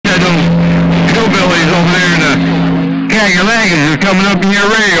buddies over there in the Cackalackies is coming up in your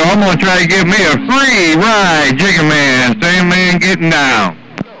radio. I'm going to try to give me a free ride, Jigga Man. Sandman getting down.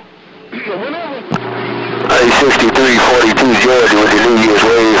 Hey, 6342 Georgia with the New Year's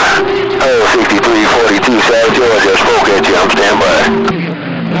wave. Oh, 6342 South Georgia. Spoke at you. I'm standby.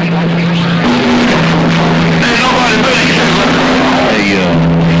 Hey, nobody better get that. Hey,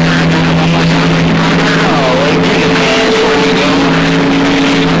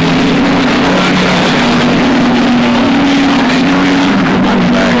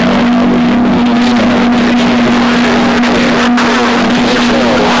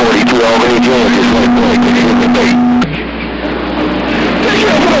 Albany, Georgia, point blank, in the debate.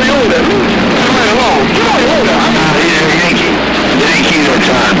 Yeah, what are you on that? Right along. Get on your own there. I'm out here, Yankee. Yankee no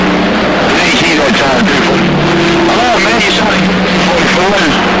time. Yankee no time different. Man, you sorry. 44.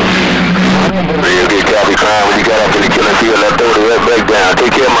 Real good copy crime when you got up in the killing field. I throw the red back down.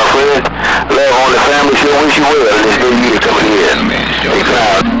 Take care of my friend. Love on the family show. Wish you well. This new year coming in. Hey,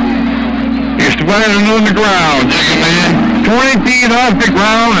 crowd. You're splattering on the ground, Jigga Man. 20 feet off the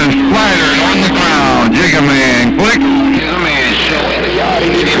ground and splattering on the ground, Jigga Man. Click. Jigga Man show.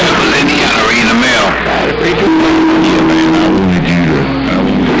 Indiana reading the mail. Yeah, man, I wanted you to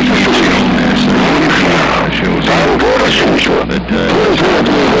see on there, sir.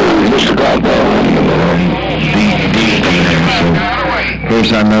 Mr. Of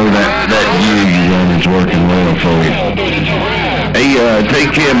course, I know that year you run is working well for you. Hey,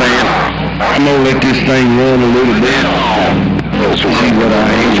 take care, man. I'm gonna let this thing run a little bit. Let's see what I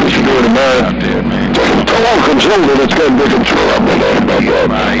am. What you doing tomorrow? Out there, man. Come on, control it. Let's go and get control. I'm not about that.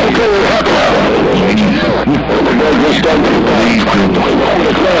 Okay, we'll have to have it.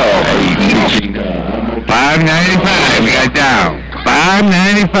 595 got down.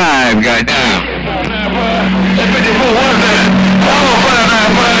 595 got down.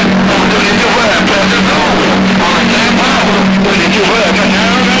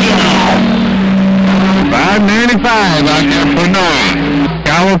 $5.95 out there for North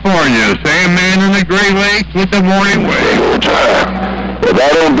California. Sandman in the Great Lakes with the morning wave. If I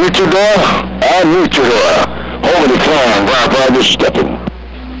don't beat you there, I'll meet you there. Over the farm, while I was stepping.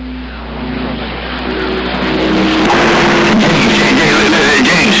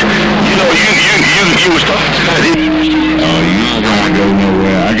 James, you know, you was talking to that. Oh, you ain't gonna go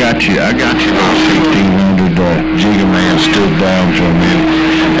nowhere. I got you about 1,500. Jigga Man stood down for a minute.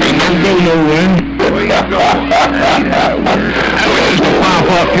 Ain't gonna go nowhere. Where you go? Pop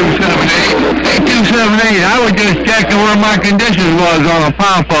up 278. Hey, 278, I was just checking where my conditions was on a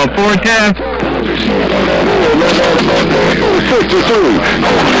pop-up forecast.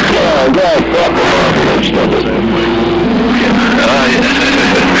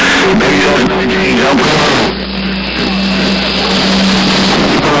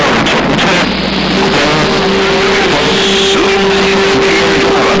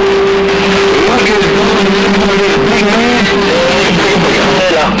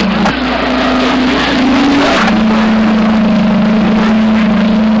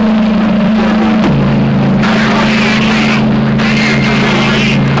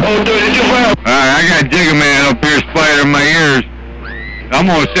 'Alright, I got Jigga Man up here splattering my ears. I'm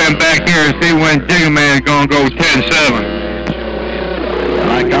gonna stand back here and see when Jigga Man's gonna go 10-7.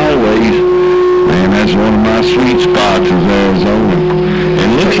 Like always, man, that's one of my sweet spots is Arizona. It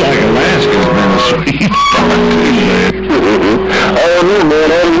looks like Alaska's been a sweet spot too, man. I don't know,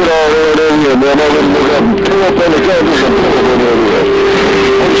 man. I don't get all the way over here, man. I don't look up and pull up on the campus and pull up over here.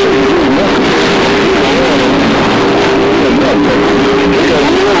 I'm saying, dude, nothing.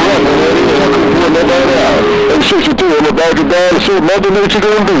 And 62 in the back of down, so Mother Nature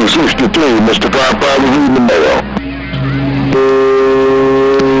gonna do 63, Mr. Papa was reading the mail.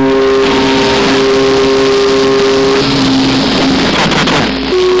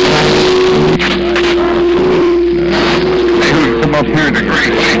 Come up here in the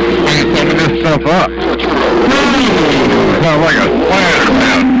Great Lakes and clean some of this stuff up. Sounds like a splatter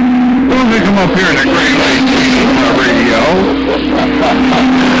now. Why don't they come up here in the Great Lakes on the radio?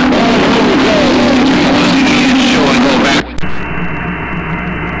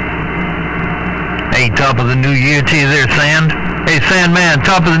 Hey, top of the new year to you there, Sand. Hey, Sandman,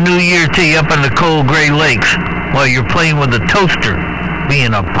 top of the new year to you up in the cold Great Lakes while you're playing with a toaster,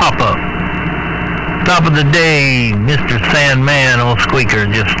 being a pop-up. Top of the day, Mr. Sandman, old Squeaker,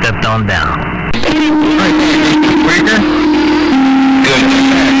 just stepped on down. Right there, Mr. Squeaker. Good.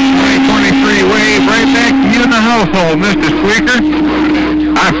 23 wave right back to you in the household, Mr. Squeaker.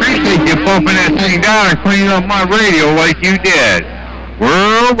 I appreciate you bumping that thing down and cleaning up my radio like you did.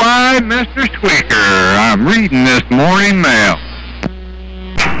 Worldwide, Mr. Squeaker. I'm reading this morning mail.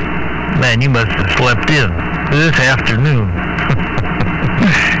 Man, Man, you must have slept in this afternoon.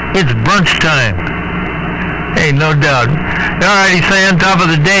 It's brunch time. Hey, no doubt. Alrighty, Sam, top of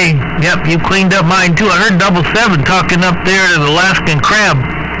the day. Yep, you cleaned up mine too. I heard Double 7 talking up there to the Alaskan crab.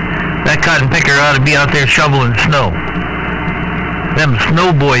 That cotton picker ought to be out there shoveling snow. Them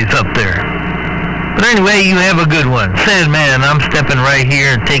snow boys up there. But anyway, you have a good one. Sandman, I'm stepping right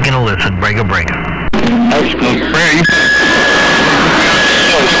here and taking a listen. Breaker. Clean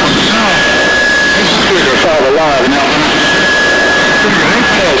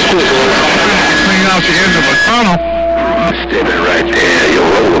out the end of a tunnel. Stepping right there, your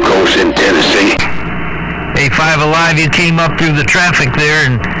roller coaster in Tennessee. Hey, 5 Alive, you came up through the traffic there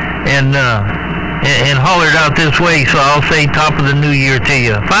and hollered out this way, so I'll say top of the new year to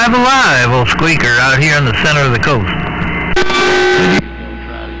you. 5 Alive, old Squeaker, out here in the center of the coast.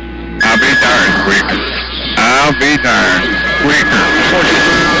 I'll be darned, Squeaker. I'll be darned, Squeaker.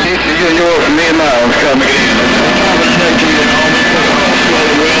 You're me and Miles coming in.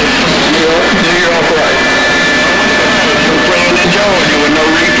 You're all right. You're playing in Georgia with no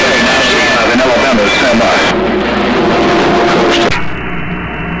replay. Now see, in Alabama, stand by.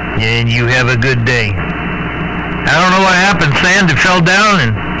 And you have a good day. I don't know what happened. Sandy fell down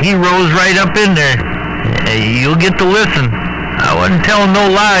and he rose right up in there. Hey, you'll get to listen. I wasn't telling no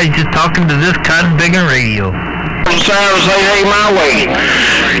lies, just talking to this cotton picking radio. Sarah say, hey, my way.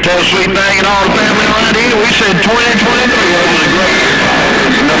 Tell Sweet Thing and all the family around here, we said 2023 was a great year.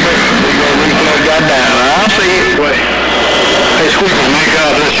 Replay got down. I'll see it. Hey, Squeaker, make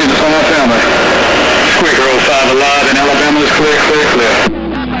out. Let's see the whole family. Squeaker 05 Alive in Alabama is clear.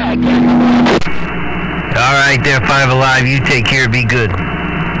 All right there, 5 Alive, you take care, be good.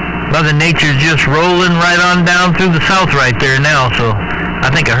 Mother Nature's just rolling right on down through the south right there now, so I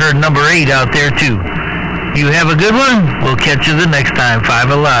think I heard number 8 out there too. You have a good one. We'll catch you the next time. 5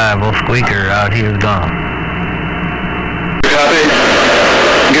 Alive, old Squeaker out here is gone. Copy.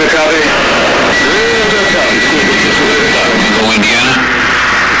 Good copy. Go Indiana.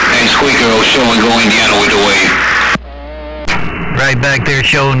 Hey, Squeaker, show and go Indiana with the wave. Right back there,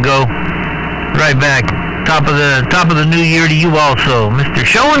 show and go. Right back. Top of the new year to you also. Mr.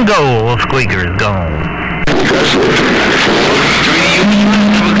 Show and Go, old Squeaker is gone.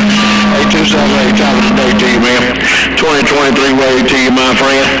 Hey, 278, top of the day to you, man. 2023 wave to you, my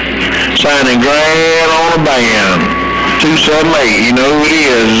friend. Signing grand on the band. 278, you know who it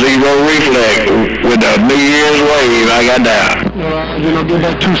is. Zero Reflect with the New Year's wave. I got that. Give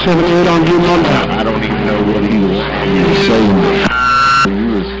that 278 on your number. I don't even know what he was saying. He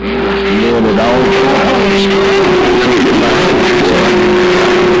was doing it all the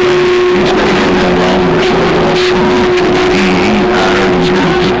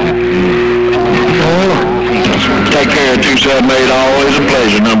Take care of 278, always a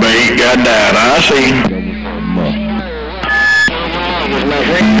pleasure. Number 8 got down. I see.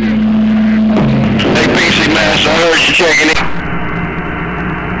 Hey, PC Master, I heard you checking in.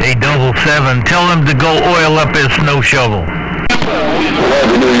 Hey, Double 7, tell him to go oil up his snow shovel. What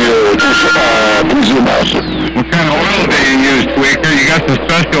kind of oil do you use, Squeaker? You got some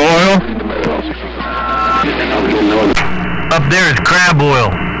special oil? Up there is crab oil.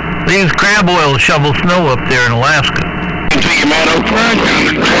 They use crab oil to shovel snow up there in Alaska. They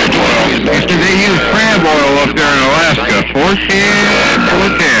use crab oil up there in Alaska.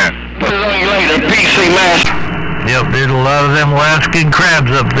 Forget. PC Master. Yep, there's a lot of them Alaskan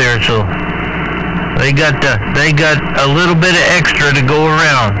crabs up there, so they got a little bit of extra to go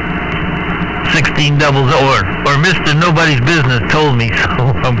around. 16 doubles or Mr. Nobody's Business told me, so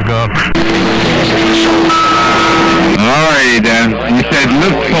I'm gone. Alrighty then. You said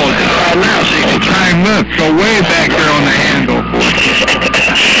look close. Time look. Go way back there on the handle.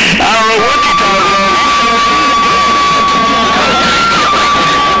 I don't know what you're talking about.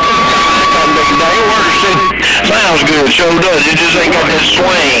 Sounds good, sure does. It just ain't got that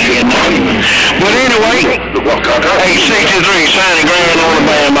swing, you know. But anyway, 863 signing grand on the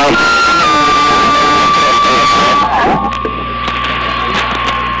band, man.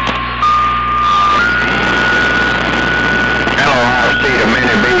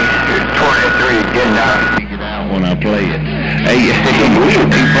 When I play it. Hey, people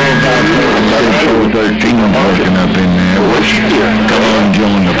about 13 working up in there. Come on,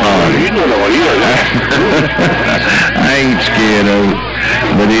 join the party. I ain't scared of it.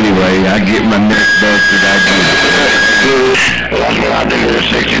 But anyway, I get my neck busted, I get it. Well, that's what I do at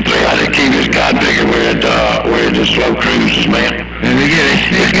 63. I just keep this god picking where the slow cruises, man. And you get it.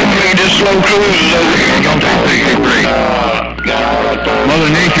 Just slow cruises over here. Don't take 63. Mother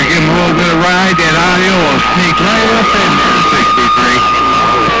Nature give him a little bit of ride. That audio will sneak right up in there, 63.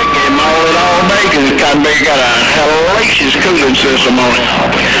 Get him all bad, but you got a hellacious cooling system on it.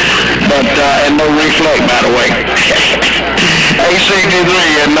 But, and no reflect, by the way.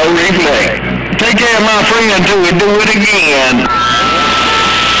 A63 and no reflect. Take care of my friend until we do it again.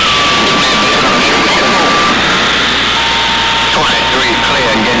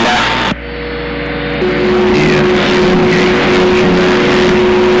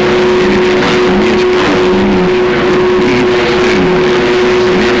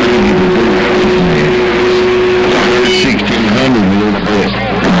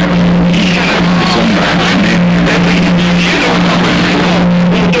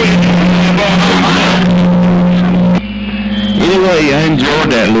 Anyway, I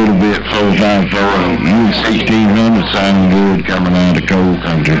enjoyed that little bit, 454. You and 1600 sounding good coming out of cold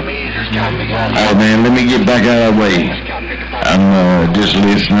country. Oh man, let me get back out of the way. I'm just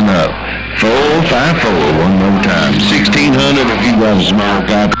listening up. 454, one more time. 1600 if you got a small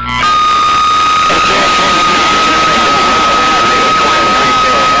copy.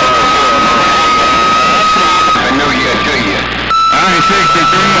 I know you do you. All right, 63,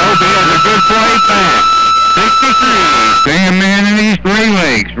 hope he has a good flight back. 63, Sandman in East Ray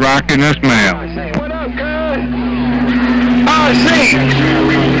Lakes, rocking this mail. What up, guys? Oh, see,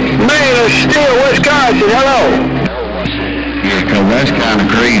 man of Steel, Wisconsin, hello. Yeah, cause that's kind of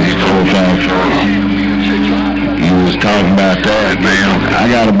crazy, 454. You was talking about that, man.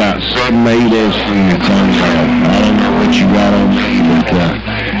 I got about 7, 8 estimates on y'all. I don't know what you got on me, but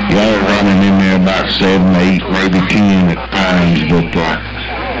y'all are running in there about 7, 8, maybe 10 at times, but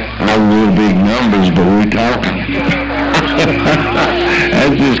no real big numbers, but we're talking.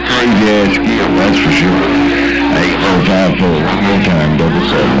 That's just crazy ass skill, that's for sure. 8454, one more time,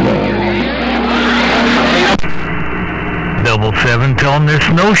 777. Tell them their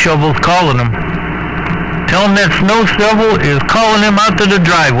snow shovel's calling them. Tell them that snow shovel is calling him out to the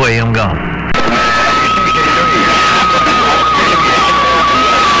driveway. I'm gone.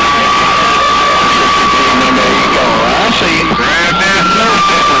 Grab that snow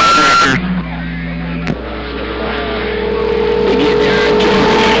shovel, Stricker.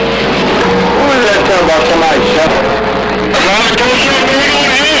 What is that talking about somebody's shovel?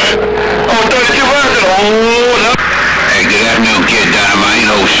 Hey, good afternoon, Kid Dynamite.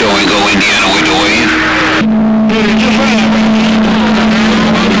 Old Show and Go Indiana with the way.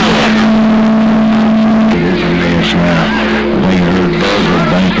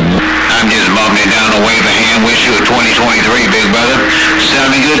 I'm just bumping it down to wave a hand, wish you a 2023, big brother.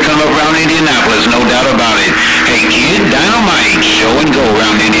 Sounding good, come up around Indianapolis, no doubt about it. Hey, Kid Dynamite, Show and Go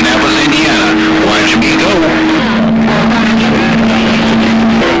around Indianapolis, Indiana. Watch me go.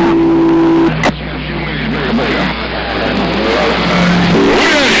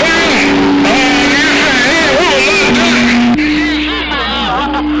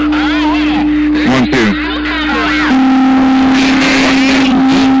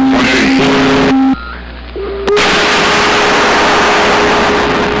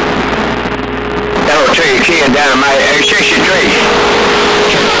 Kid Dynamite, 63.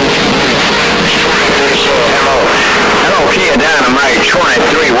 Hello, Kid Dynamite,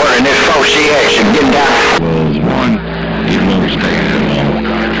 23, wearing this 4CX and getting down. Was one, you won't stay that long.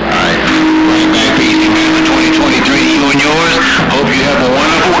 Alright, bring back easy, man, for 2023 to you and yours. Hope you have a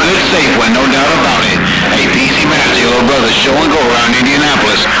wonderful, good, safe one, no doubt about it. Hey, PC Master, your little brother, Show and Go around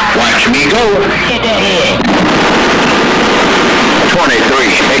Indianapolis. Watch me go. 23,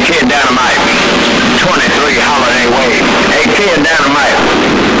 hey, Kid Dynamite. 23 Holiday Way. Hey, Kid Dynamite.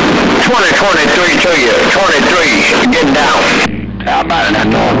 2023 to you. 23, get down. How about in that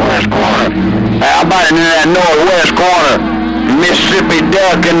northwest corner? How about in that northwest corner? Mississippi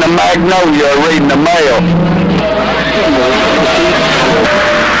Duck and the Magnolia reading the mail.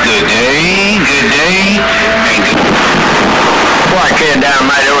 Good day, good day, and good... Boy, Kid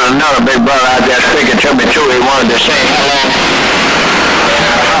Dynamite, there was another big brother out there speaking to me too. He wanted to say hello.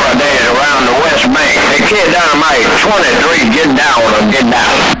 Holidays around the West Bank. Hey, Kid Dynamite, 23, get down or get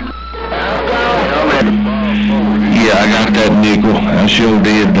down. Yeah, I got that nickel. I sure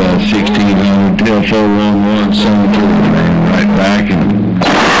did 1600 till 411 some too, man. Right back and...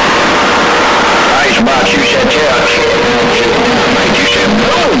 Icebox, you said yeah. You said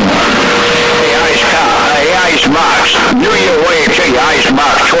boom. Hey, Icebox, do your way to your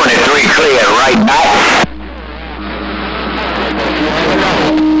Icebox 23 clear right back.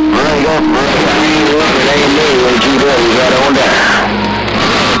 Bring up, it ain't me, what you doing, you got on down.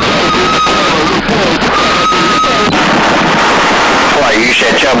 Boy, you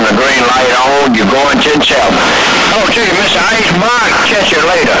said something, the green light on, you're going to yourself. Oh, gee, Mr. Icebox, catch you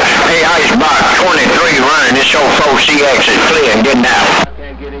later. Hey, Icebox 23 running, this old 4CX is clear and getting out.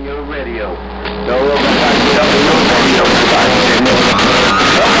 Can't get in your radio.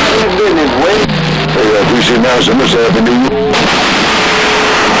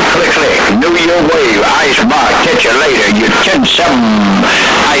 Click, click, New Year wave, icebox, catch you later, you 10-7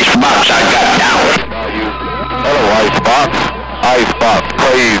 icebox I got down. Hello, icebox. Icebox,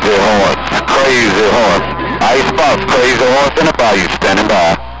 crazy horse, crazy horse. Icebox, crazy horse in the bayou, standing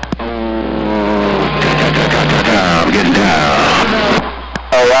by. Get down.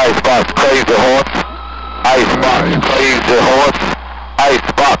 Hey, icebox, crazy horse. Icebox, crazy horse.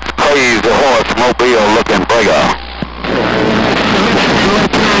 Icebox, crazy horse, mobile looking bigger.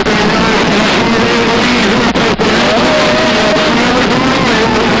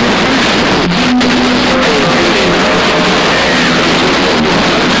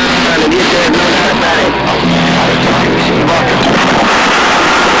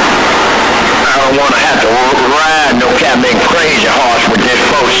 I don't want to have to ride no cabin crazy horse with this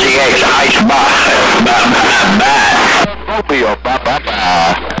 4CX icebox. Bye. Mobile, bye.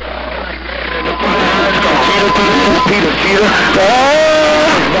 Peter.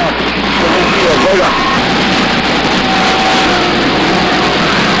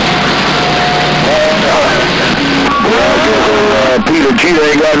 Peter Cheetah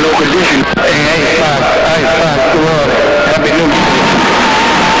ain't got no condition. Hey, Happy New Year.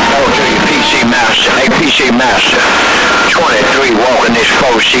 Oh, to your PC Master. Hey, PC Master. 23 walking this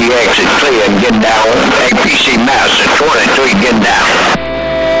 4CX is clear and get down. Hey, PC Master. 23 get down.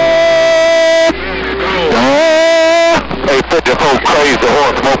 Hey, 54 crazy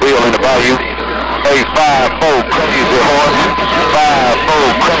horse mobile in the bayou. Hey, 54 crazy horse.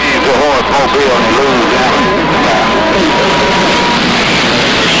 54 crazy horse mobile in the Louisiana.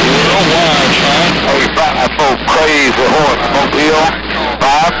 Hey, 54 crazy horse mobile.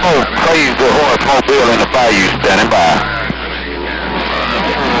 54 crazy horse mobile in the bayou, standing by.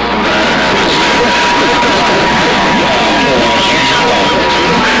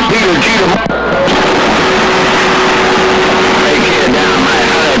 Peter Cheetah. Hey, kid, down my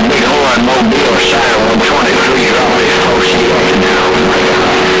hood, big horn mobile sign 123 drop this 4CX now.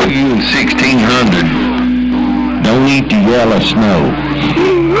 You in 1600. Don't eat the yellow snow.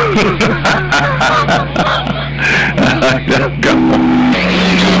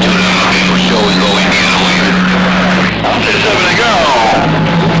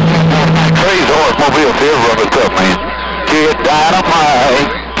 Crazy horse mobile feels rubbing up, man. Kid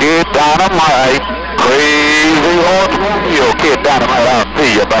Dynamite, crazy horse mobile, Kid Dynamite, I'll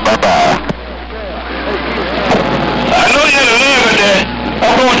see you, bye. I know you're the live at that.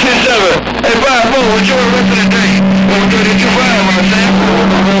 I'm going 10-7. Hey, 5-4, enjoy the rest of the day. We'll do this 2-5, my Sam.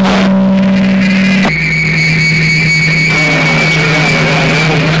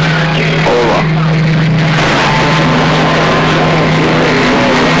 Hold on.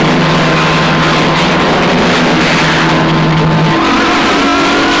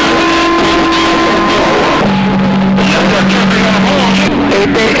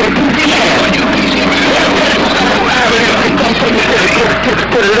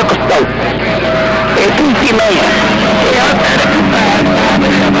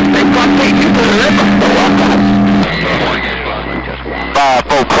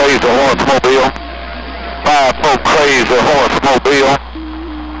 Crazy horse mobile. 5-4 crazy horse mobile.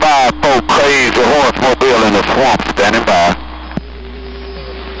 5-4 crazy horse mobile in the swamp, standing by.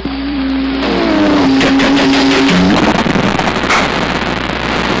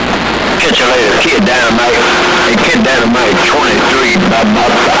 Catch you later, Kid Dynamite. Hey, Kid Dynamite 23, bye.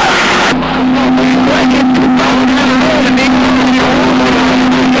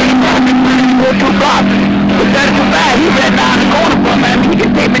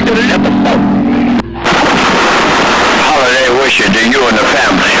 Holiday wishes to you and the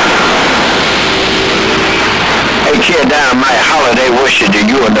family. Hey, Kid Dynamite, holiday wishes to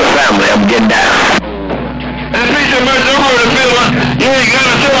you and the family. I'm getting down. Hey, peace and mercy, I'm over the feeling. You ain't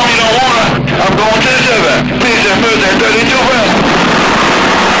gonna tell me no water. I'm going 10-7. Peace and mercy, 32 pounds.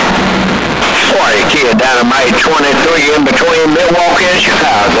 40, Kid Dynamite 23 in between Milwaukee and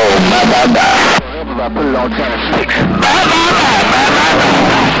Chicago. Bye. I put it on 10-6. Bye.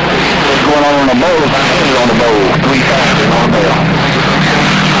 What's going on the bowl? I put it on the bowl. 3 times on the bowl.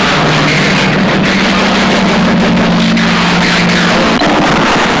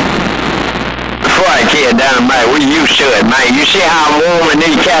 Right, Kid Dynamite, we used to it, man. You see how I'm warming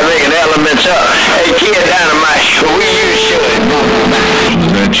these Cackalackies elements up? Hey, Kid Dynamite, we used to it.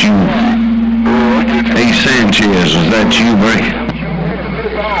 Was that you? Hey, Sanchez, was that you, Ray?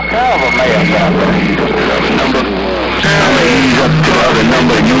 He's up to the other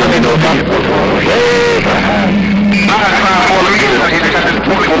number. You let me know if I'm...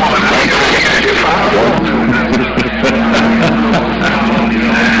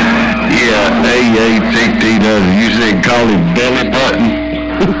 Yeah, 8869.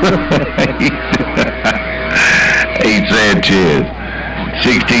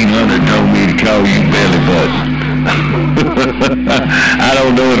 1600 told me to call you belly button. I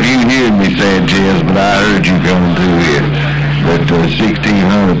don't know if you hear me, Sanchez, but I heard you coming through here. But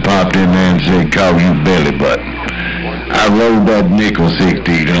 1600 popped in there and said, call you belly button. I rolled that nickel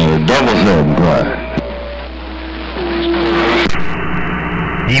 1600, double seven quiet.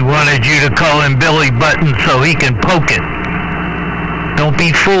 He wanted you to call him Billy Button so he can poke it. Don't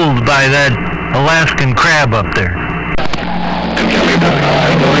be fooled by that Alaskan crab up there.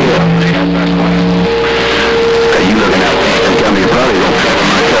 You looking at this company, probably don't cover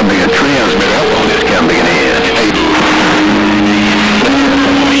my company and transmit up on this company in the end.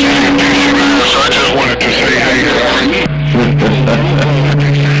 So I just wanted to say, hey, well,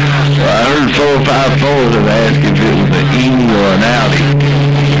 I heard 454 that asked if it was an E or an Audi.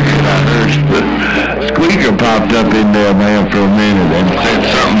 And I heard Squeaker popped up in there, man, for a minute and said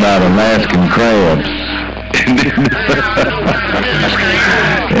something about Alaskan crabs.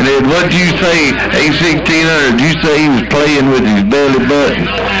 And then what'd you say, A1600, you say he was playing with his belly button,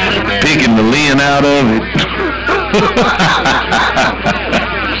 picking the lint out of it?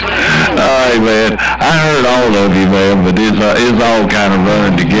 Alright, man, I heard all of you, man, but it's all kind of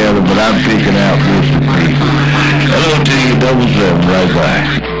running together, but I'm picking out this to me. Hello to you, 77, right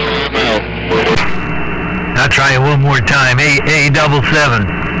back. I'll try it one more time.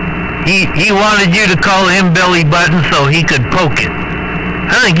 A77. He wanted you to call him Belly Button so he could poke it.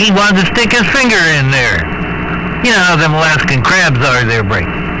 I think he wanted to stick his finger in there. You know how them Alaskan crabs are there, Break.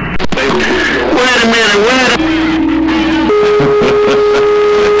 Wait a minute.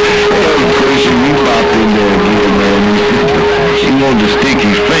 Christian, you popped in there again, man. He wanted to stick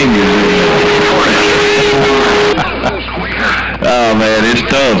his fingers in there. Oh, man, it's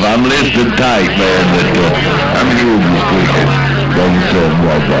tough. I'm listening tight, man, but I'm hearing you speaking.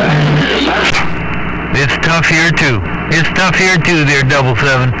 Right back. It's tough here, too. It's tough here, too, there,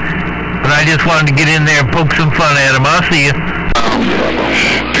 77. But I just wanted to get in there and poke some fun at him. I'll see you.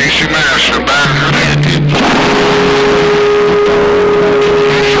 PC Master, back.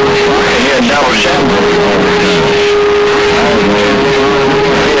 Yeah, that was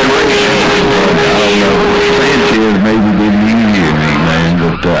Sanchez maybe didn't even hear me, man,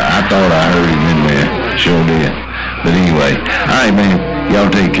 but I thought I heard him in there. Sure did. But anyway, alright, man,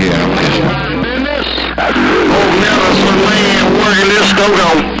 y'all take care. I'm listening. Old Nelson, man, working this stove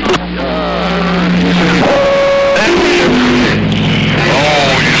on.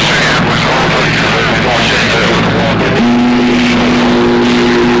 Oh, you Sam.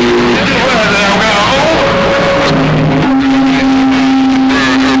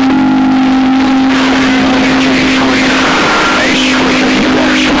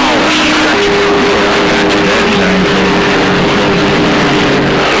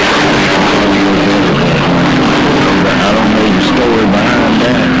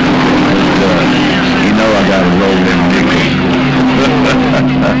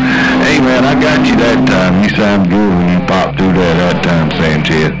 Hey, man, I got you that time. You sound good when you popped through there that time,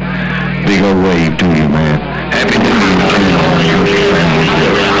 Sanchez. Big old wave to you, man. Happy New Year to you and all your family.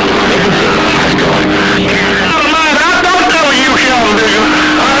 I don't know you, Sean, do you?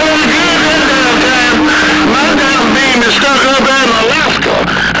 I heard good that damn time. My damn beam is stuck up in Alaska.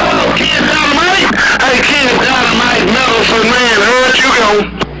 Oh, Kid Dynamite? Hey, Kid Dynamite, Nelson, man, hurt you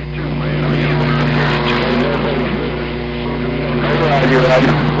go.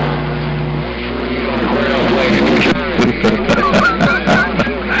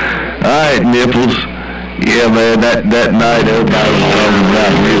 Alright, Nipples. Yeah, man, that night everybody was talking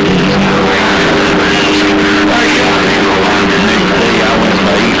about Nipples. The next day I went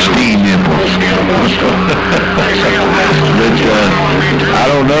by HD Nipples. But I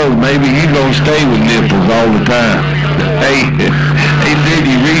don't know, maybe you gonna stay with Nipples all the time. Hey, then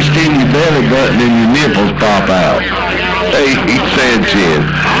you reached in your belly button and your nipples pop out. Hey, Sanchez.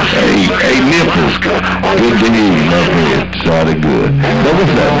 Hey, Nipples. Good to hear you, my friend. Sorry, good. What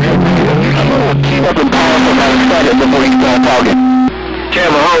was that? Keep up and pause for about a second before you start talking. Tell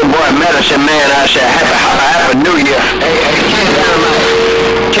my homeboy Medicine Man I said happy New Year. Hey,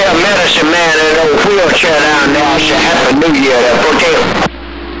 tell Medicine Man that old wheelchair down there I said happy New Year.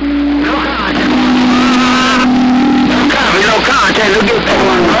 No contact. Look at that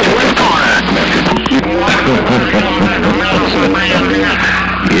one right in the corner.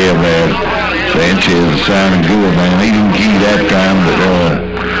 Yeah, man. Sanchez is sounding good, man. He didn't key that time, but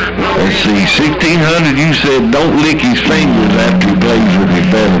let's see. 1600, you said don't lick his fingers after he plays with his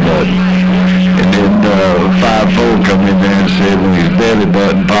belly button. And then 5-4 come in there and said when his belly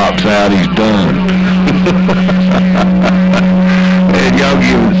button pops out, he's done. Man, y'all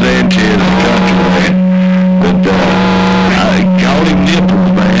giving Sanchez a country, man. But I called him Nipple.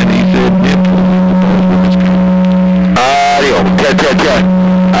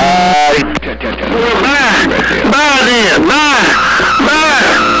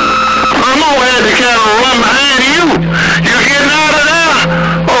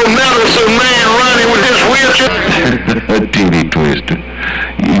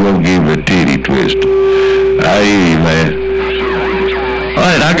 I hear you, man. All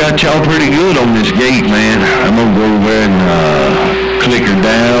right, I got y'all pretty good on this gate, man. I'm gonna go over there and click her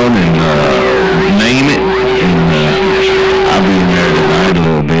down and name it, and I'll be in there tonight a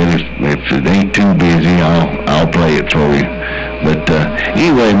little bit. If it ain't too busy, I'll play it for you. But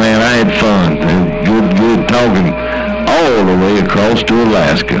anyway, man, I had fun. Good talking all the way across to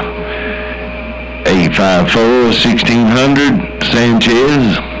Alaska. 854-1600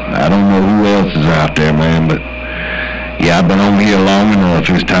 Sanchez. I don't know who else is out there, man, but yeah, I've been on here long enough.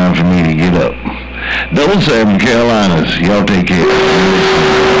 It's time for me to get up. 7 Carolinas. Y'all take care.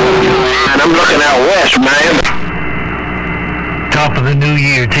 And I'm looking out west, man. Top of the new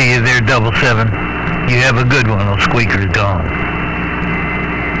year to you there, 7. You have a good one. Those squeakers gone.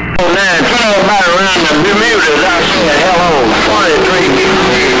 Oh, now, tell everybody around the Bermudas, I said hello.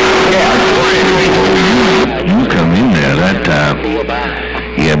 23. Yeah, 23. You come in there that time.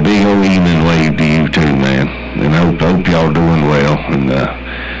 Yeah, big old evening wave to you too, man. And hope y'all doing well. And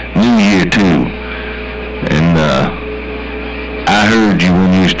New Year too. And I heard you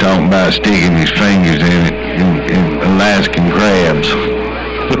when you was talking about sticking his fingers in Alaskan crabs.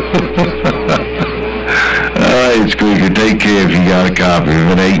 All right, Squeaker, take care if you got a copy.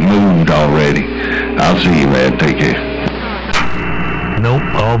 If it ain't moved already. I'll see you, man. Take care. Nope,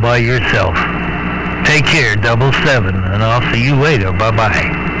 all by yourself. Take care, 7, and I'll see you later.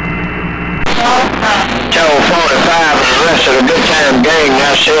 Bye-bye. Tell 45 and the rest of the Good Time gang,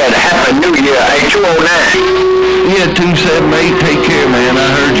 I said Happy New Year, 8209. Yeah, 278, take care, man. I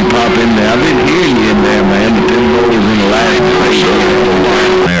heard you pop in there. I've been hearing you in there, man, but them boys in Alaska, they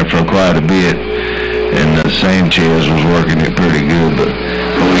were there for quite a bit. And Sanchez was working it pretty good, but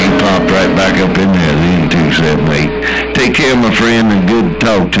you popped right back up in there then, 278. Take care, my friend, and good to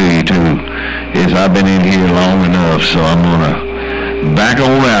talk to you, too. Yes, I've been in here long enough, so I'm gonna back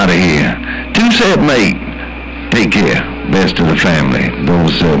on out of here. 278, take care. Best of the family.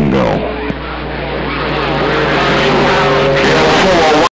 7 go.